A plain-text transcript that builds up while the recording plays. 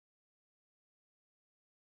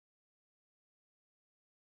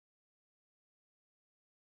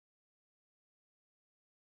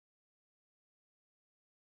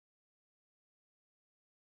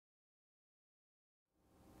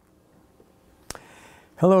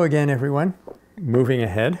Hello again, everyone. Moving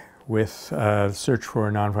ahead with Search for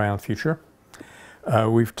a Nonviolent Future.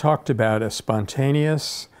 We've talked about a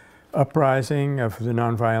spontaneous uprising of the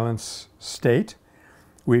nonviolence state.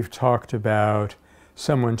 We've talked about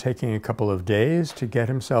someone taking a couple of days to get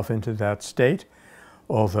himself into that state,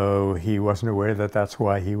 although he wasn't aware that that's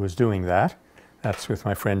why he was doing that. That's with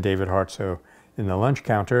my friend David Hartsoe in the lunch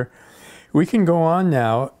counter. We can go on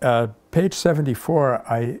now. Page 74,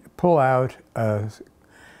 I pull out a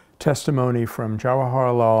testimony from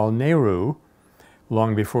Jawaharlal Nehru,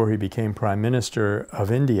 long before he became Prime Minister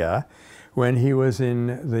of India, when he was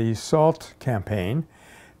in the SALT campaign,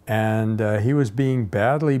 and he was being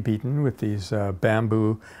badly beaten with these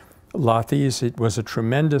bamboo lathis. It was a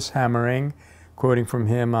tremendous hammering. Quoting from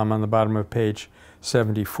him, I'm on the bottom of page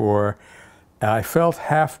 74. I felt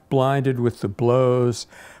half blinded with the blows.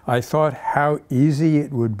 I thought how easy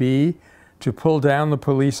it would be to pull down the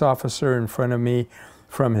police officer in front of me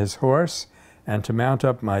from his horse and to mount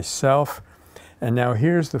up myself. And now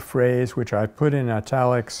here's the phrase which I put in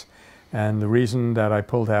italics, and the reason that I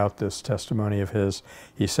pulled out this testimony of his.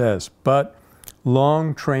 He says, "But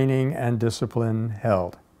long training and discipline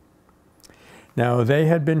held." Now they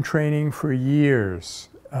had been training for years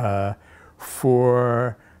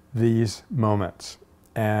for these moments,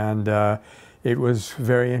 and it was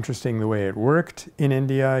very interesting the way it worked in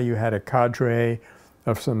India. You had a cadre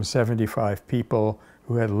of some 75 people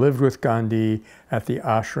who had lived with Gandhi at the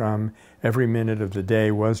ashram. Every minute of the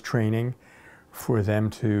day was training for them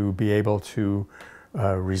to be able to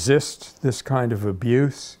resist this kind of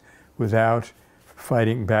abuse without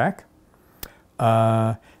fighting back.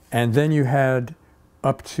 And then you had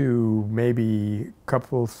up to maybe a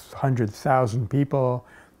couple 100,000 people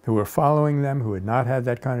who were following them, who had not had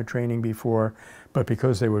that kind of training before, but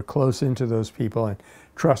because they were close into those people and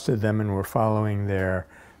trusted them and were following their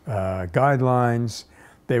guidelines,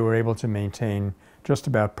 they were able to maintain just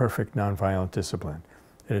about perfect nonviolent discipline.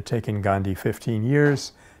 It had taken Gandhi 15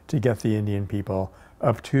 years to get the Indian people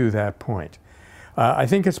up to that point. I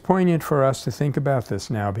think it's poignant for us to think about this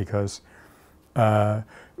now because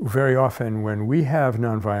very often when we have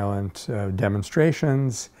nonviolent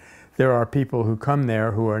demonstrations, there are people who come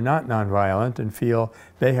there who are not nonviolent and feel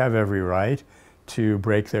they have every right to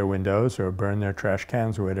break their windows or burn their trash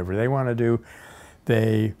cans or whatever they want to do.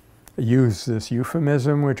 They use this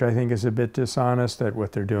euphemism, which I think is a bit dishonest, that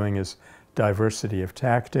what they're doing is diversity of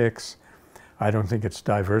tactics. I don't think it's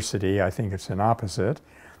diversity. I think it's an opposite.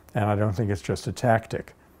 And I don't think it's just a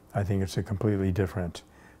tactic. I think it's a completely different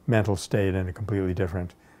mental state and a completely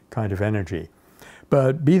different kind of energy.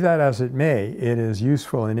 But be that as it may, it is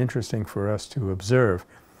useful and interesting for us to observe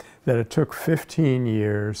that it took 15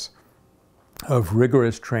 years of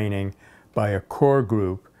rigorous training by a core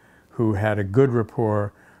group who had a good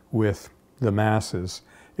rapport with the masses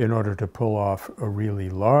in order to pull off a really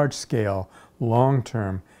large-scale,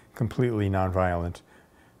 long-term, completely nonviolent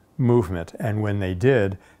movement. And when they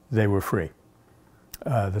did, they were free.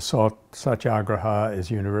 The SALT Satyagraha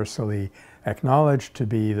is universally acknowledged to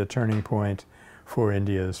be the turning point for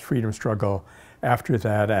India's freedom struggle. After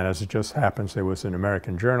that, and as it just happens, there was an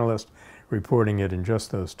American journalist reporting it in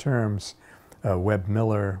just those terms. Webb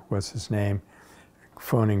Miller was his name,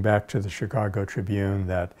 phoning back to the Chicago Tribune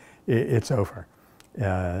that it's over.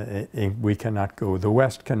 We cannot go, the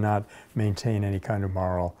West cannot maintain any kind of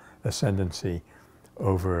moral ascendancy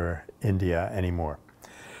over India anymore.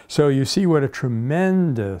 So you see what a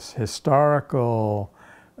tremendous historical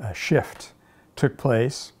shift took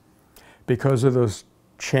place because of those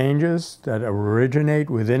changes that originate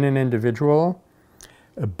within an individual,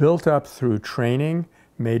 built up through training,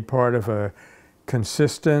 made part of a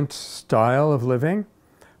consistent style of living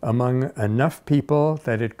among enough people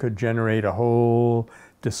that it could generate a whole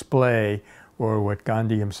display, or what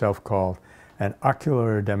Gandhi himself called an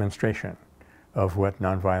ocular demonstration of what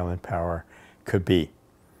nonviolent power could be.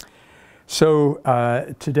 So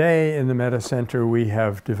today in the Metta Center we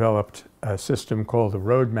have developed a system called the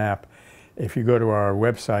Roadmap. If you go to our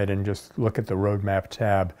website and just look at the Roadmap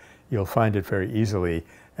tab, you'll find it very easily.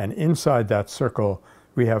 And inside that circle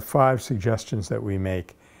we have 5 suggestions that we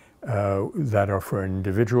make that are for an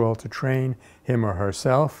individual to train him or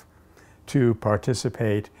herself to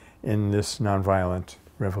participate in this nonviolent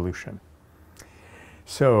revolution.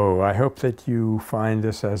 So I hope that you find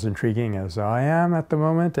this as intriguing as I am at the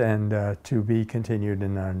moment, and to be continued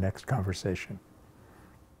in our next conversation.